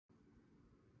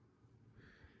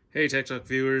Hey TechTalk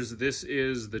viewers, this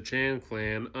is the Chan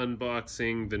Clan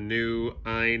unboxing the new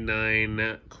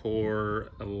i9 Core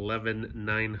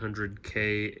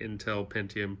 11900K Intel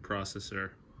Pentium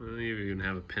processor. I don't even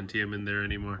have a Pentium in there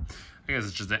anymore. I guess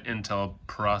it's just an Intel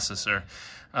processor.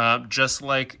 Just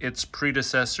like its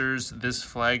predecessors, this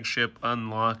flagship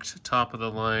unlocked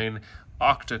top-of-the-line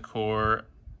octa-core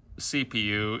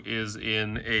CPU is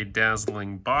in a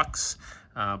dazzling box.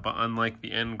 But unlike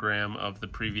the engram of the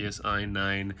previous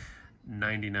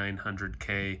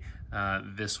i9-11900K,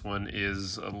 this one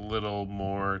is a little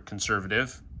more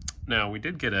conservative. Now, we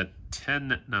did get a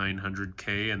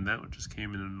 10900K, and that one just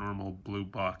came in a normal blue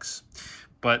box.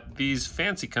 But these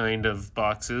fancy kind of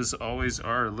boxes always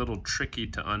are a little tricky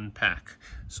to unpack.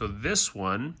 So this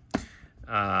one,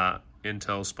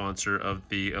 Intel sponsor of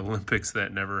the Olympics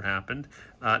that never happened,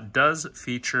 does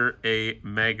feature a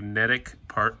magnetic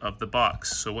part of the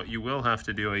box. So what you will have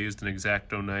to do, I used an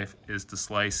X-Acto knife, is to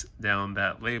slice down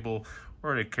that label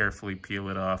or to carefully peel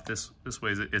it off. This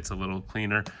way it's a little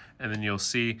cleaner. And then you'll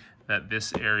see that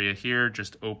this area here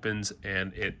just opens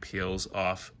and it peels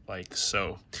off like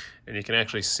so. And you can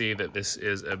actually see that this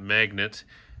is a magnet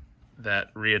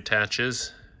that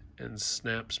reattaches and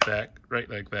snaps back right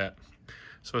like that.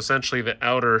 So essentially the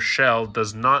outer shell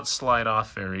does not slide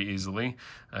off very easily.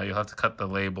 You'll have to cut the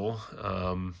label,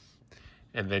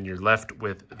 and then you're left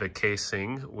with the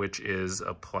casing, which is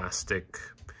a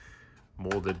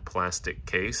molded plastic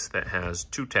case that has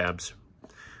two tabs.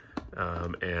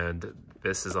 And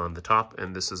this is on the top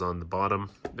and this is on the bottom.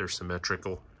 They're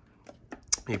symmetrical.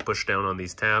 You push down on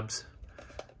these tabs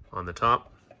on the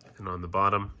top and on the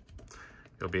bottom.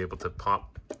 You'll be able to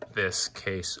pop this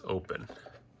case open.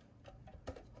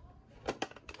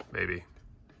 Maybe.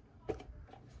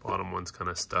 Bottom one's kind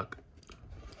of stuck.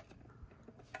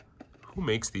 Who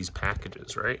makes these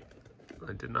packages, right?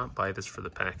 I did not buy this for the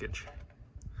package.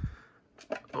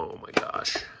 Oh my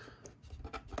gosh.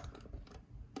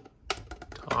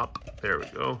 Top, there we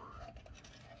go.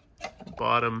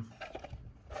 Bottom.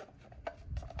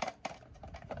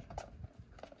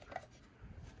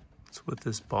 What's with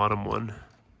this bottom one?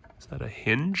 Is that a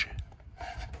hinge?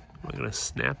 Am I gonna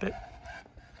snap it?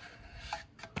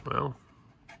 Well,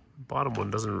 the bottom one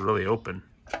doesn't really open.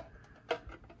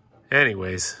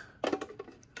 Anyways.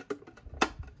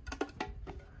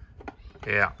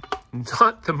 Yeah,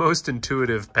 not the most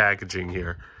intuitive packaging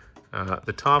here.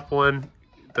 The top one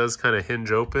does kind of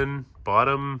hinge open.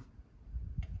 Bottom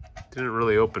didn't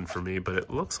really open for me, but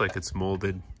it looks like it's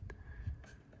molded.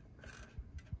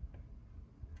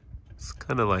 It's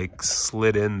kind of like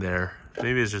slid in there.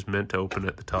 Maybe it's just meant to open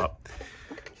at the top.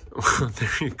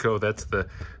 There you go. That's the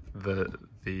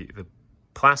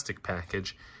plastic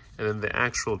package, and then the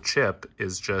actual chip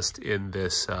is just in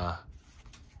this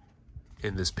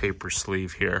paper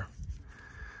sleeve here.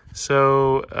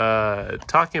 So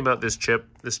talking about this chip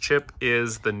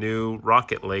is the new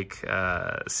Rocket Lake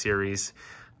series,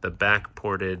 the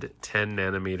back-ported 10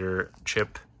 nanometer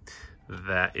chip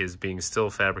that is being still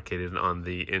fabricated on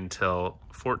the Intel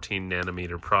 14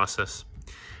 nanometer process.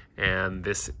 And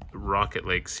this Rocket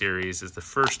Lake series is the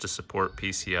first to support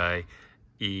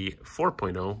PCI-e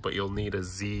 4.0, but you'll need a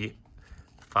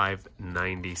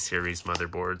Z590 series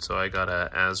motherboard. So I got a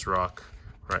ASRock,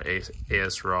 or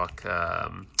ASRock,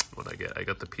 what did I get? I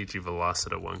got the PG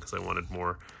Velocita one because I wanted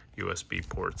more USB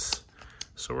ports.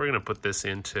 So we're gonna put this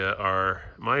into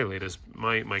my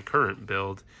current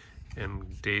build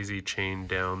and daisy chain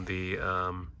down the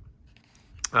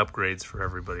upgrades for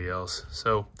everybody else.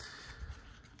 So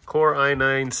Core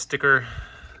i9 sticker,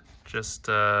 just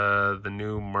the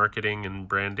new marketing and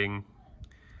branding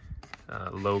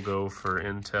logo for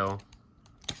Intel.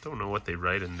 Don't know what they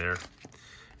write in there,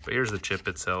 but here's the chip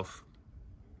itself.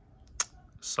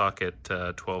 Socket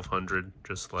 1200,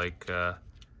 just like the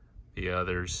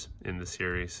others in the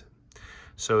series.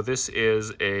 So this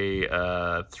is a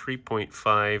 3.5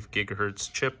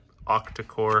 gigahertz chip,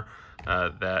 octa-core,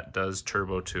 that does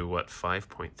turbo to what,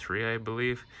 5.3, I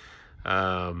believe.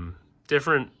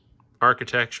 Different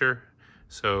architecture,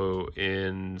 so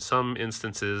in some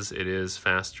instances it is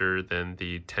faster than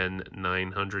the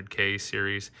 10900K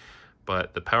series,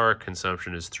 but the power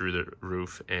consumption is through the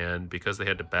roof, and because they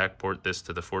had to backport this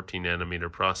to the 14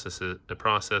 nanometer process,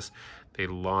 they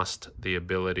lost the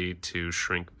ability to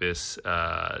shrink this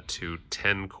to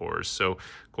 10 cores. So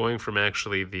going from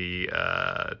actually the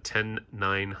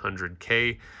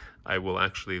 10900K, I will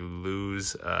actually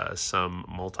lose some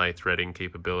multi-threading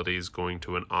capabilities going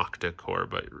to an octa-core,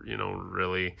 but you know,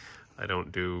 really, I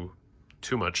don't do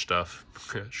too much stuff.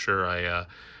 Sure, I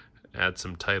add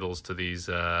some titles to these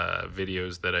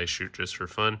videos that I shoot just for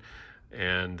fun,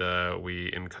 and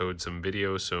we encode some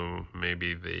video, so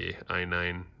maybe the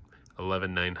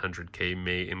i9-11900K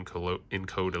may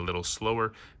encode a little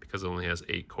slower because it only has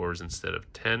 8 cores instead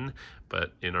of 10.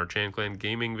 But in our Chanclan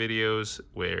gaming videos,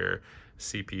 where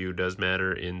CPU does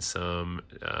matter in some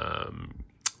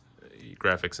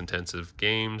graphics intensive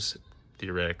games,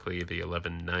 theoretically the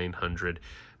 11900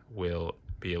 will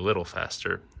be a little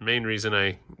faster. Main reason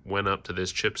I went up to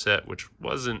this chipset, which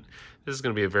wasn't, this is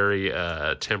going to be a very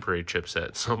temporary chipset.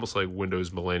 It's almost like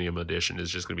Windows Millennium Edition is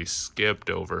just going to be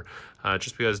skipped over,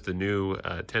 just because the new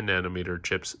 10 nanometer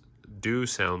chips do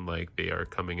sound like they are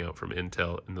coming out from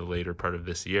Intel in the later part of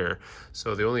this year.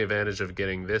 So the only advantage of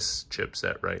getting this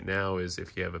chipset right now is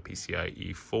if you have a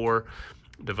PCIe 4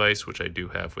 device, which I do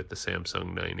have with the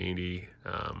Samsung 980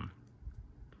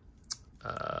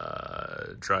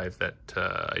 drive that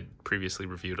I previously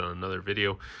reviewed on another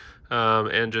video,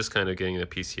 and just kind of getting the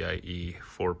PCIe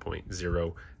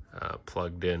 4.0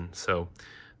 plugged in. So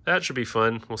that should be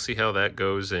fun. We'll see how that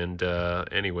goes. And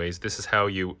anyways, this is how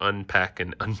you unpack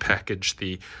and unpackage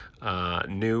the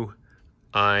new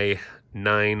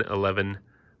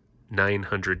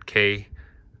i9-11900K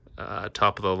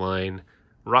top of the line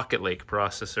Rocket Lake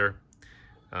processor.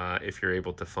 If you're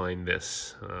able to find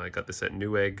this, I got this at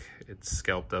Newegg. It's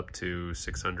scalped up to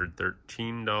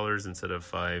 $613 instead of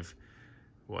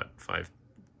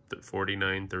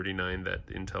 $549.39 that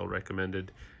Intel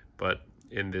recommended. But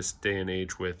in this day and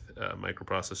age with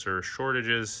microprocessor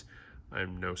shortages,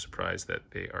 I'm no surprise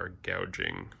that they are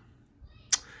gouging.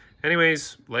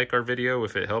 Anyways, like our video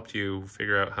if it helped you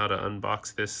figure out how to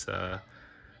unbox this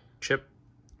chip.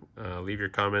 Leave your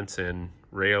comments and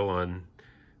rail on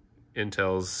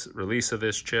Intel's release of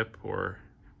this chip or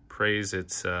praise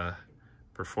its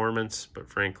performance. But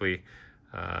frankly,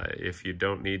 if you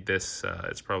don't need this,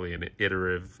 it's probably an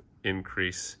iterative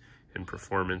increase in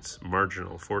performance,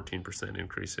 marginal 14%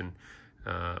 increase in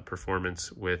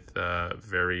performance with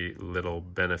very little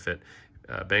benefit.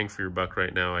 Bang for your buck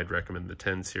right now, I'd recommend the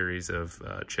 10 series of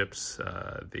chips.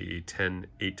 The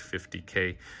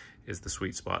 10850K is the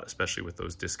sweet spot, especially with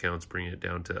those discounts, bringing it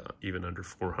down to even under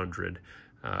 400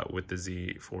 with the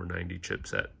Z490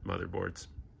 chipset motherboards.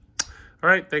 All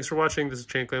right, thanks for watching. This is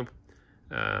Chanclan,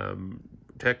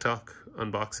 Tech Talk,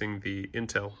 unboxing the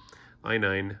Intel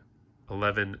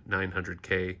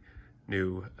i9-11900K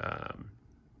new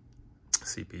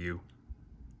CPU.